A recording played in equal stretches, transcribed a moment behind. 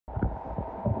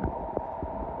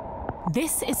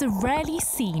This is a rarely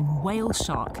seen whale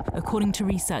shark, according to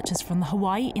researchers from the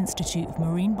Hawaii Institute of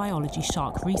Marine Biology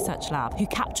Shark Research Lab, who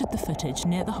captured the footage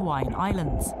near the Hawaiian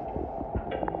Islands.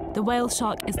 The whale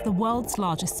shark is the world's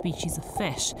largest species of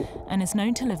fish and is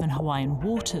known to live in Hawaiian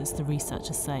waters, the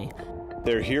researchers say.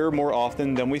 They're here more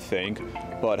often than we think,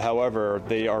 but however,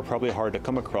 they are probably hard to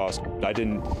come across. I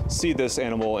didn't see this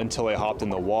animal until I hopped in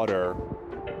the water.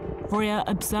 Roya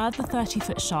observed the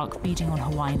 30-foot shark feeding on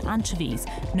Hawaiian anchovies,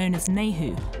 known as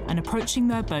nehu, and approaching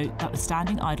their boat that was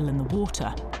standing idle in the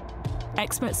water.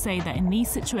 Experts say that in these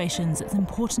situations it's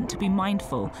important to be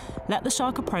mindful, let the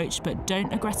shark approach but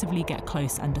don't aggressively get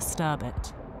close and disturb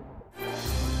it.